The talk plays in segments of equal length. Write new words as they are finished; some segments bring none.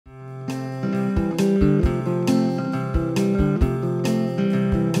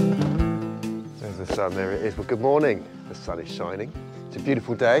sun, there it is. Well, good morning. The sun is shining. It's a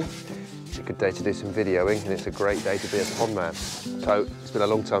beautiful day. It's a good day to do some videoing, and it's a great day to be a pond man. So it's been a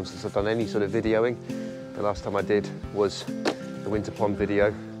long time since I've done any sort of videoing. The last time I did was the winter pond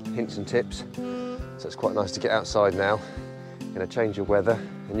video, hints and tips. So it's quite nice to get outside now in a change of weather,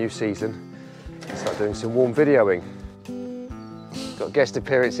 a new season, and start doing some warm videoing. Got guest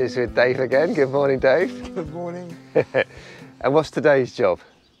appearances with Dave again. Good morning, Dave. Good morning. And what's today's job?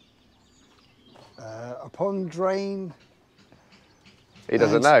 A pond drain. He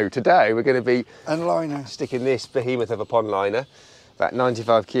doesn't know. Today we're going to be and liner. Sticking this behemoth of a pond liner, about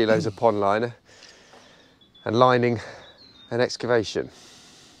 95 kilos of pond liner, and lining an excavation.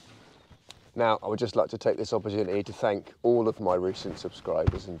 Now, I would just like to take this opportunity to thank all of my recent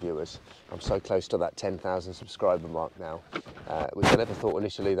subscribers and viewers. I'm so close to that 10,000 subscriber mark now, which I never thought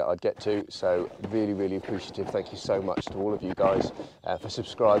initially that I'd get to. So really, really appreciative. Thank you so much to all of you guys for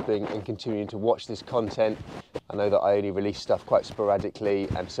subscribing and continuing to watch this content. I know that I only release stuff quite sporadically,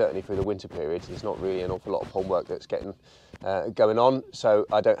 and certainly through the winter period, there's not really an awful lot of pond work that's getting going on, so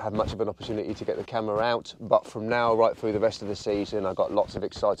I don't have much of an opportunity to get the camera out. But from now right through the rest of the season, I've got lots of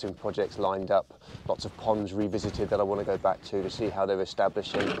exciting projects lined up, lots of ponds revisited that I want to go back to see how they're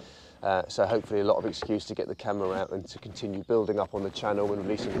establishing. So hopefully a lot of excuse to get the camera out and to continue building up on the channel and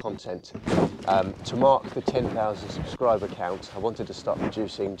releasing content. To mark the 10,000 subscriber count, I wanted to start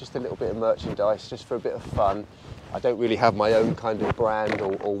producing just a little bit of merchandise, just for a bit of fun. I don't really have my own kind of brand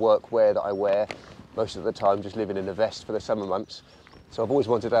or workwear that I wear. Most of the time just living in a vest for the summer months. So I've always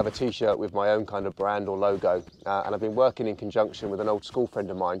wanted to have a t-shirt with my own kind of brand or logo. And I've been working in conjunction with an old school friend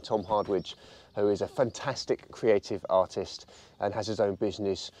of mine, Tom Hardwidge, who is a fantastic creative artist and has his own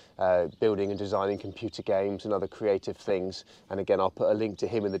business building and designing computer games and other creative things. And again, I'll put a link to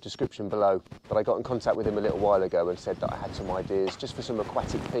him in the description below. But I got in contact with him a little while ago and said that I had some ideas just for some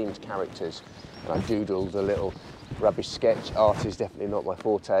aquatic themed characters. And I doodled a little rubbish sketch. Art is definitely not my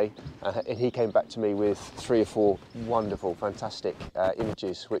forte. And he came back to me with 3 or 4 wonderful, fantastic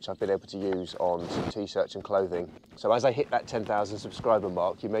images, which I've been able to use on some t-shirts and clothing. So as I hit that 10,000 subscriber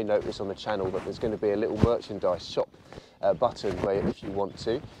mark, you may notice on the channel that there's going to be a little merchandise shop button where, if you want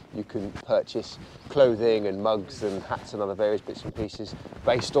to, you can purchase clothing and mugs and hats and other various bits and pieces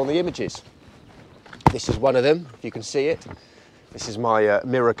based on the images. This is one of them, if you can see it. This is my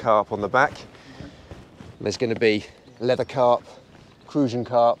mirror carp on the back. There's going to be leather carp, Crucian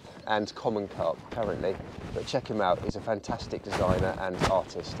carp and common carp currently, but check him out. He's a fantastic designer and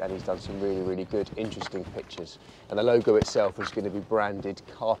artist, and he's done some really, really good, interesting pictures. And the logo itself is going to be branded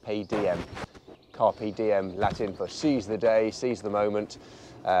Carpe Diem. Carpe Diem, Latin for seize the day, seize the moment,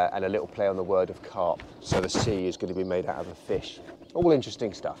 and a little play on the word of carp. So the sea is going to be made out of a fish. All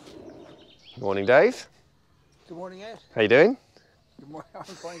interesting stuff. Good morning, Dave. Good morning, Ed. How you doing? Good morning. I'm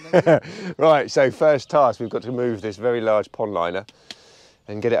fine, thank you. Right, so first task, we've got to move this very large pond liner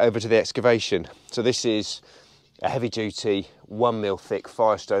and get it over to the excavation. So this is a heavy duty 1 mil thick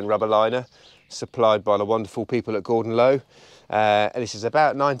Firestone rubber liner supplied by the wonderful people at Gordon Low. And this is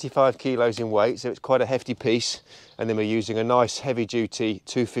about 95 kilos in weight, so it's quite a hefty piece. And then we're using a nice heavy duty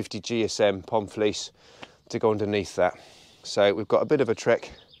 250 GSM pond fleece to go underneath that. So we've got a bit of a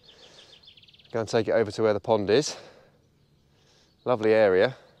trek. Go and take it over to where the pond is. Lovely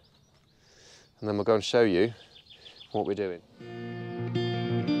area. And then we'll go and show you what we're doing.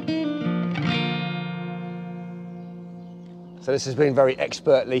 So this has been very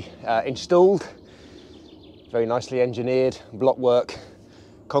expertly installed, very nicely engineered, block work,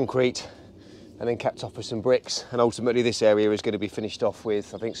 concrete, and then capped off with some bricks. And ultimately this area is going to be finished off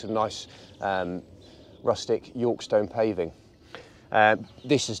with, I think, some nice rustic York stone paving.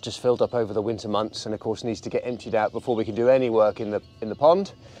 This is just filled up over the winter months and of course needs to get emptied out before we can do any work in the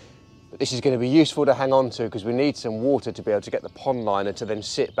pond. But this is going to be useful to hang on to because we need some water to be able to get the pond liner to then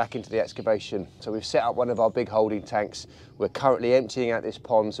sit back into the excavation. So we've set up one of our big holding tanks. We're currently emptying out this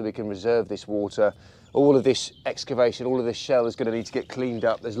pond so we can reserve this water. All of this excavation, all of this shell is going to need to get cleaned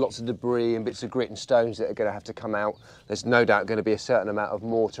up. There's lots of debris and bits of grit and stones that are going to have to come out. There's no doubt going to be a certain amount of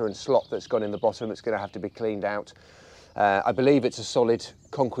mortar and slop that's gone in the bottom that's going to have to be cleaned out. I believe it's a solid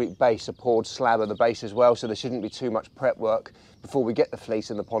concrete base, a poured slab at the base as well, so there shouldn't be too much prep work before we get the fleece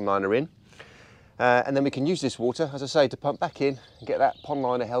and the pond liner in. And then we can use this water, as I say, to pump back in and get that pond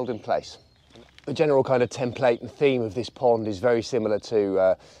liner held in place. The general kind of template and theme of this pond is very similar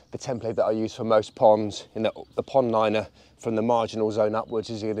to the template that I use for most ponds, in that the pond liner from the marginal zone upwards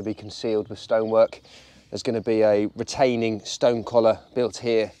is going to be concealed with stonework. There's going to be a retaining stone collar built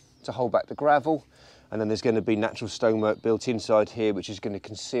here to hold back the gravel. And then there's going to be natural stonework built inside here, which is going to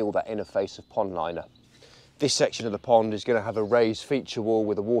conceal that inner face of pond liner. This section of the pond is going to have a raised feature wall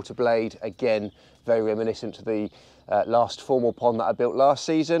with a water blade, again very reminiscent to the last formal pond that I built last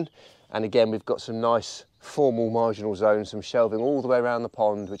season. And again, we've got some nice formal marginal zones, some shelving all the way around the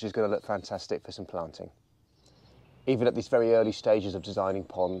pond, which is going to look fantastic for some planting. Even at these very early stages of designing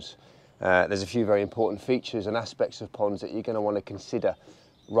ponds, there's a few very important features and aspects of ponds that you're going to want to consider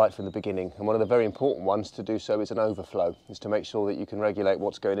right from the beginning. And one of the very important ones to do so is an overflow, is to make sure that you can regulate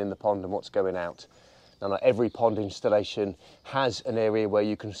what's going in the pond and what's going out. Now, not every pond installation has an area where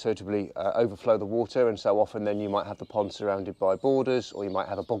you can suitably overflow the water, and so often then you might have the pond surrounded by borders, or you might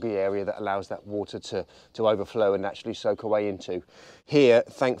have a boggy area that allows that water to overflow and naturally soak away into. Here,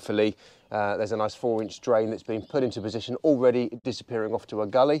 thankfully, there's a nice 4-inch drain that's been put into position, already disappearing off to a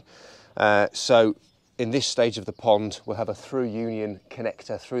gully. So in this stage of the pond, we'll have a through union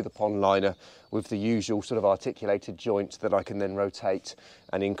connector through the pond liner with the usual sort of articulated joint that I can then rotate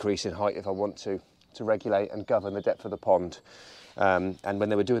and increase in height if I want to regulate and govern the depth of the pond. And when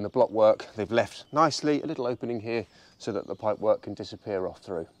they were doing the block work, they've left nicely a little opening here so that the pipe work can disappear off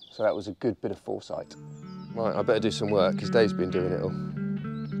through. So that was a good bit of foresight. Right, I better do some work because Dave's been doing it all.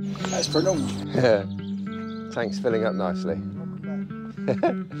 That's for no. Yeah. Tank's filling up nicely.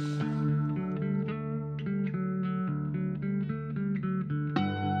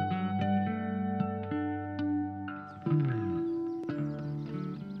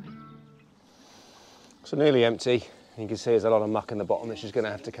 So nearly empty. You can see there's a lot of muck in the bottom that's just going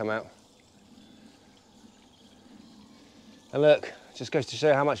to have to come out. And look, just goes to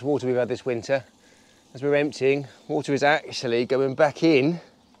show how much water we've had this winter. As we're emptying, water is actually going back in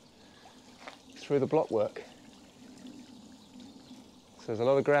through the block work. So there's a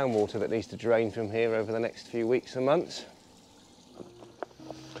lot of groundwater that needs to drain from here over the next few weeks and months.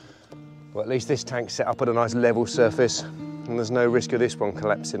 Well, at least this tank's set up at a nice level surface, and there's no risk of this one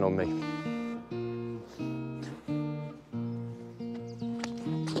collapsing on me.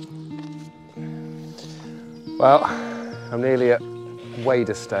 Well, I'm nearly at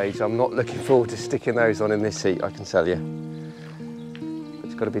wader stage. I'm not looking forward to sticking those on in this heat, I can tell you. But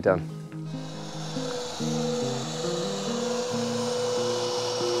it's got to be done.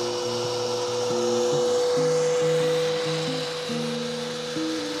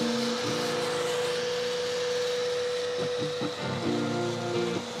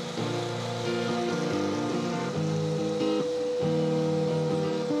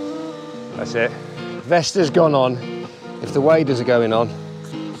 That's it. Vesta's gone on. If the waders are going on,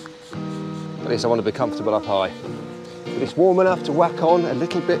 at least I want to be comfortable up high. But it's warm enough to whack on a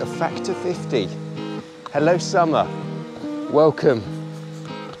little bit of factor 50. Hello summer. Welcome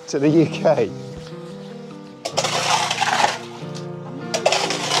to the UK.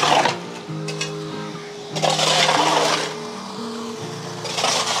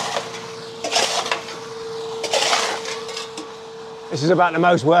 This is about the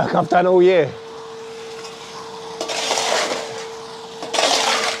most work I've done all year.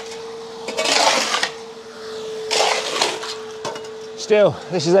 Still,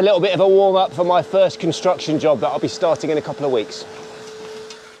 this is a little bit of a warm-up for my first construction job that I'll be starting in a couple of weeks.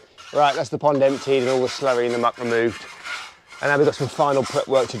 Right, that's the pond emptied and all the slurry and the muck removed. And now we've got some final prep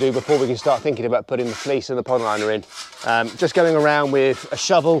work to do before we can start thinking about putting the fleece and the pond liner in. Just going around with a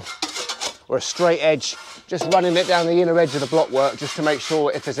shovel or a straight edge, just running it down the inner edge of the block work just to make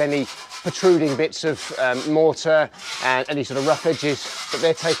sure if there's any protruding bits of mortar and any sort of rough edges that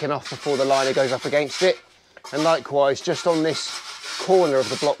they're taken off before the liner goes up against it. And likewise, just on this corner of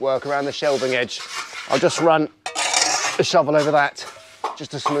the block work around the shelving edge, I'll just run the shovel over that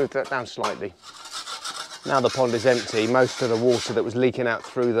just to smooth that down slightly. Now the pond is empty, most of the water that was leaking out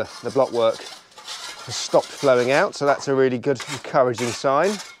through the block work has stopped flowing out, so that's a really good, encouraging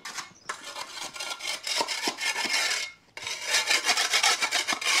sign.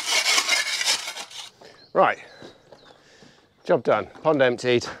 Right, job done, pond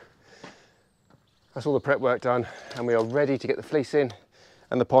emptied. That's all the prep work done, and we are ready to get the fleece in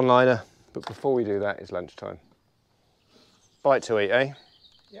and the pond liner. But before we do that, it's lunchtime. Bite to eat, eh?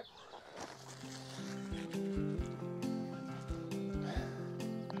 Yep.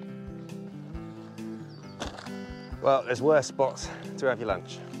 Well, there's worse spots to have your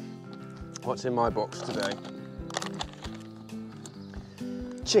lunch. What's in my box today?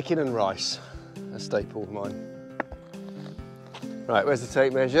 Chicken and rice, a staple of mine. Right, where's the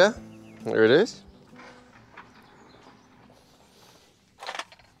tape measure? There it is.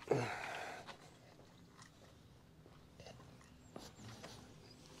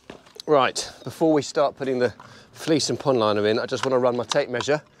 Right, before we start putting the fleece and pond liner in, I just want to run my tape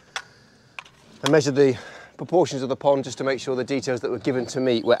measure and measure the proportions of the pond just to make sure the details that were given to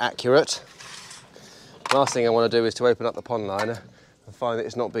me were accurate. Last thing I want to do is to open up the pond liner and find that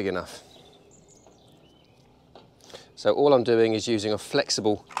it's not big enough. So all I'm doing is using a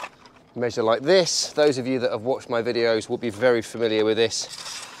flexible measure like this. Those of you that have watched my videos will be very familiar with this.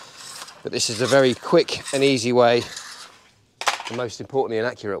 But this is a very quick and easy way, and most importantly an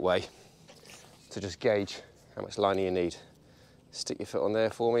accurate way, to just gauge how much lining you need. Stick your foot on there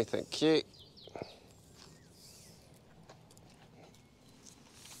for me, thank you.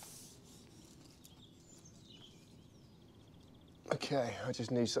 Okay, I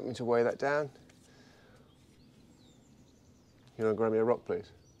just need something to weigh that down. You want to grab me a rock,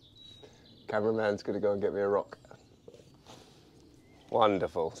 please? Cameraman's going to go and get me a rock.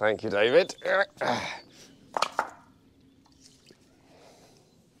 Wonderful, thank you, David.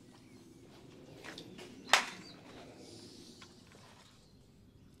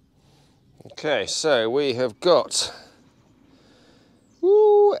 Okay, so we have got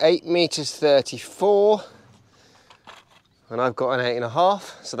 8 meters 34, and I've got an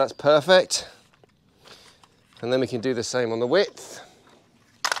 8.5, so that's perfect. And then we can do the same on the width.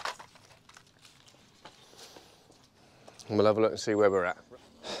 And we'll have a look and see where we're at.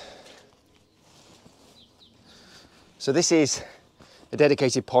 So this is a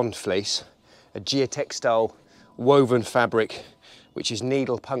dedicated pond fleece, a geotextile woven fabric, which is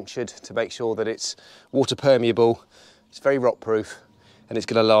needle punctured to make sure that it's water permeable, it's very rock proof, and it's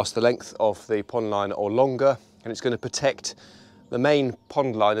going to last the length of the pond liner or longer, and it's going to protect the main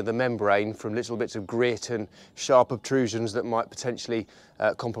pond liner, the membrane, from little bits of grit and sharp obtrusions that might potentially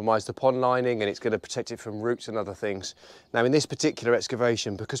compromise the pond lining, and it's going to protect it from roots and other things. Now in this particular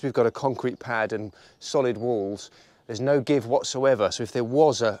excavation, because we've got a concrete pad and solid walls, there's no give whatsoever. So if there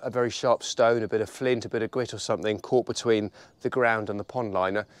was a very sharp stone, a bit of flint, a bit of grit or something caught between the ground and the pond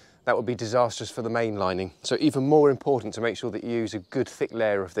liner, that would be disastrous for the main lining. So even more important to make sure that you use a good thick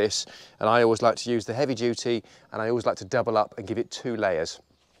layer of this. And I always like to use the heavy duty, and I always like to double up and give it 2 layers.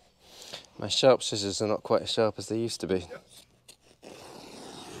 My sharp scissors are not quite as sharp as they used to be.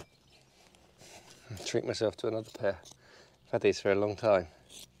 I'll treat myself to another pair. I've had these for a long time.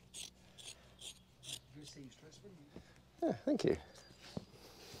 Yeah, thank you.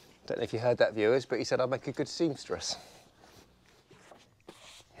 Don't know if you heard that, viewers, but he said I'd make a good seamstress.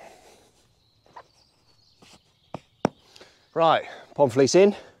 Right, pond fleece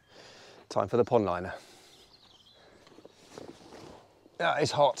in, time for the pond liner. That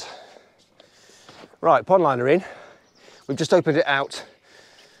is hot. Right, pond liner in. We've just opened it out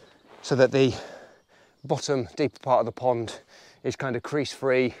so that the bottom, deeper part of the pond is kind of crease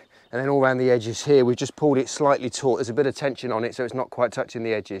free, and then all around the edges here, we've just pulled it slightly taut. There's a bit of tension on it, so it's not quite touching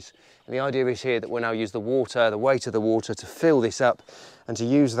the edges. And the idea is here that we'll now use the water, the weight of the water, to fill this up, and to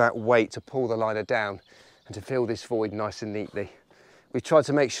use that weight to pull the liner down and to fill this void nice and neatly. We tried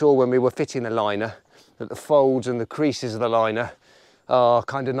to make sure when we were fitting the liner that the folds and the creases of the liner are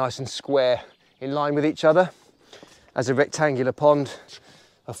kind of nice and square in line with each other. As a rectangular pond,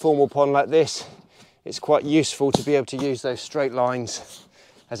 a formal pond like this, it's quite useful to be able to use those straight lines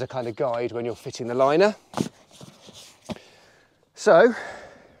as a kind of guide when you're fitting the liner. So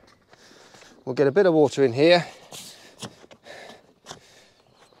we'll get a bit of water in here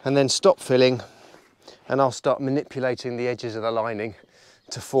and then stop filling, and I'll start manipulating the edges of the lining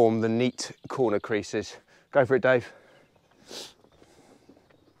to form the neat corner creases. Go for it, Dave.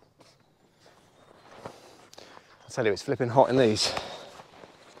 I'll tell you, it's flipping hot in these.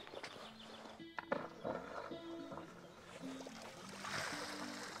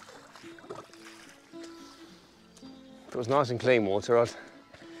 If it was nice and clean water,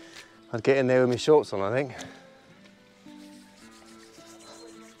 I'd get in there with my shorts on, I think.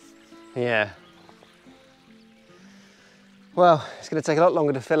 Yeah. Well, it's going to take a lot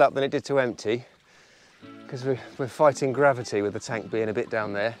longer to fill up than it did to empty, because we're fighting gravity with the tank being a bit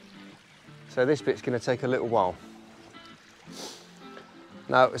down there. So this bit's going to take a little while.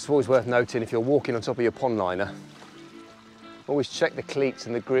 Now, it's always worth noting, if you're walking on top of your pond liner, always check the cleats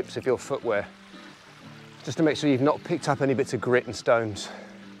and the grips of your footwear, just to make sure you've not picked up any bits of grit and stones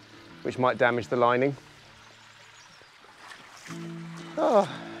which might damage the lining. Oh,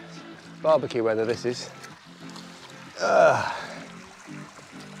 barbecue weather this is. I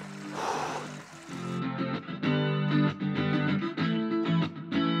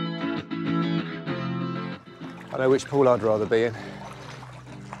know which pool I'd rather be in.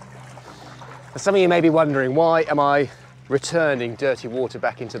 And some of you may be wondering, why am I returning dirty water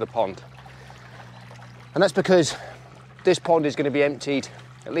back into the pond? And that's because this pond is going to be emptied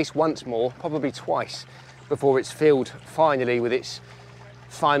at least once more, probably twice, before it's filled finally with its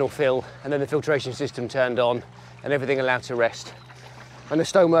final fill, and then the filtration system turned on and everything allowed to rest. When the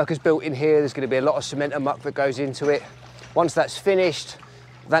stonework is built in here, there's going to be a lot of cement and muck that goes into it. Once that's finished,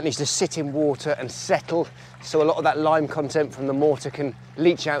 that needs to sit in water and settle, so a lot of that lime content from the mortar can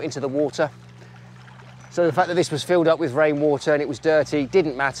leach out into the water. So the fact that this was filled up with rainwater and it was dirty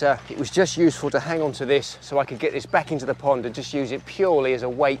didn't matter. It was just useful to hang on to this so I could get this back into the pond and just use it purely as a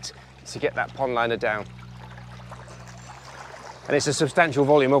weight to get that pond liner down. And it's a substantial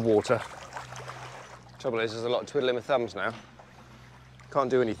volume of water. Trouble is, there's a lot of twiddling my thumbs now. Can't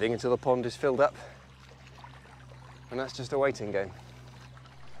do anything until the pond is filled up. And that's just a waiting game.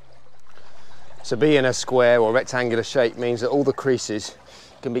 So being a square or rectangular shape means that all the creases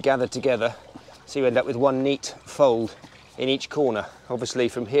can be gathered together, so you end up with one neat fold in each corner. Obviously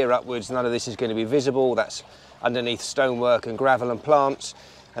from here upwards none of this is going to be visible, that's underneath stonework and gravel and plants,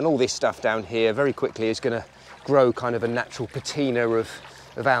 and all this stuff down here very quickly is going to grow kind of a natural patina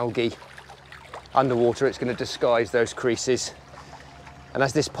of algae. Underwater it's going to disguise those creases, and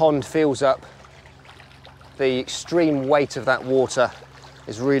as this pond fills up, the extreme weight of that water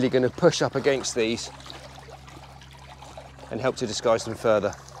is really going to push up against these and help to disguise them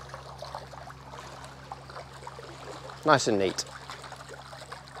further. Nice and neat.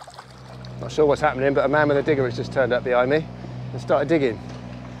 Not sure what's happening, but a man with a digger has just turned up behind me and started digging.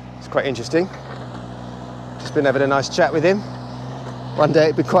 It's quite interesting. Just been having a nice chat with him. One day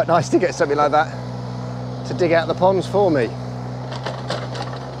it'd be quite nice to get something like that to dig out the ponds for me.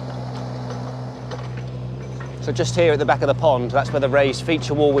 So just here at the back of the pond, that's where the raised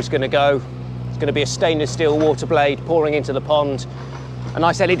feature wall is going to go. It's going to be a stainless steel water blade pouring into the pond. A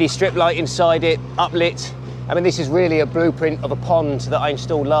nice LED strip light inside it, uplit. I mean, this is really a blueprint of a pond that I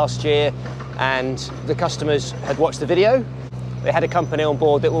installed last year, and the customers had watched the video. They had a company on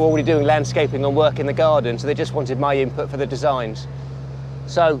board that were already doing landscaping and work in the garden, so they just wanted my input for the designs.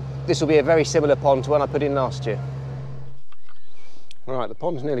 So this will be a very similar pond to one I put in last year. All right, the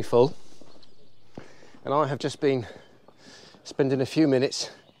pond's nearly full, and I have just been spending a few minutes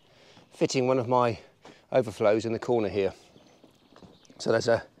fitting one of my overflows in the corner here. So there's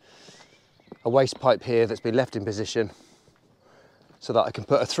a waste pipe here that's been left in position so that I can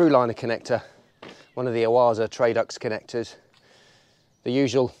put a through liner connector, one of the Oasa Tradux connectors, the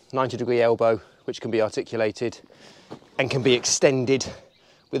usual 90-degree elbow, which can be articulated and can be extended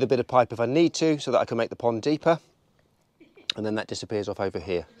with a bit of pipe if I need to, so that I can make the pond deeper, and then that disappears off over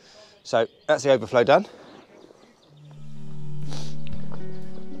here. So that's the overflow done.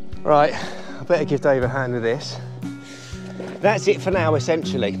 Right, I better give Dave a hand with this. That's it for now,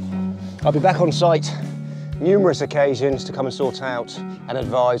 essentially. I'll be back on site numerous occasions to come and sort out and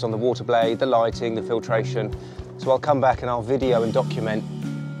advise on the water blade, the lighting, the filtration. So I'll come back and I'll video and document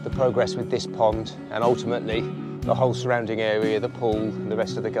the progress with this pond, and ultimately the whole surrounding area, the pool and the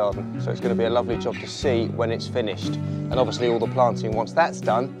rest of the garden. So it's going to be a lovely job to see when it's finished. And obviously all the planting, once that's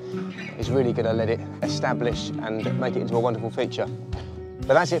done, is really going to let it establish and make it into a wonderful feature.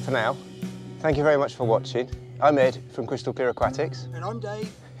 But that's it for now. Thank you very much for watching. I'm Ed from Crystal Clear Aquatics. And I'm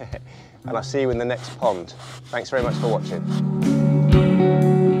Dave. And I'll see you in the next pond. Thanks very much for watching.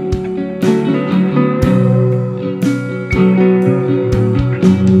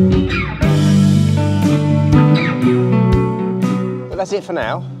 But that's it for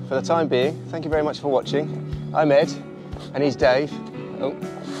now, for the time being. Thank you very much for watching. I'm Ed, and he's Dave. Oh,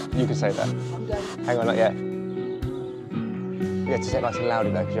 you can say that. I'm Dave. Hang on, not yet. You have to say it nice and loud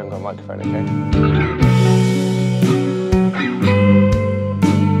though, because you haven't got a microphone, okay?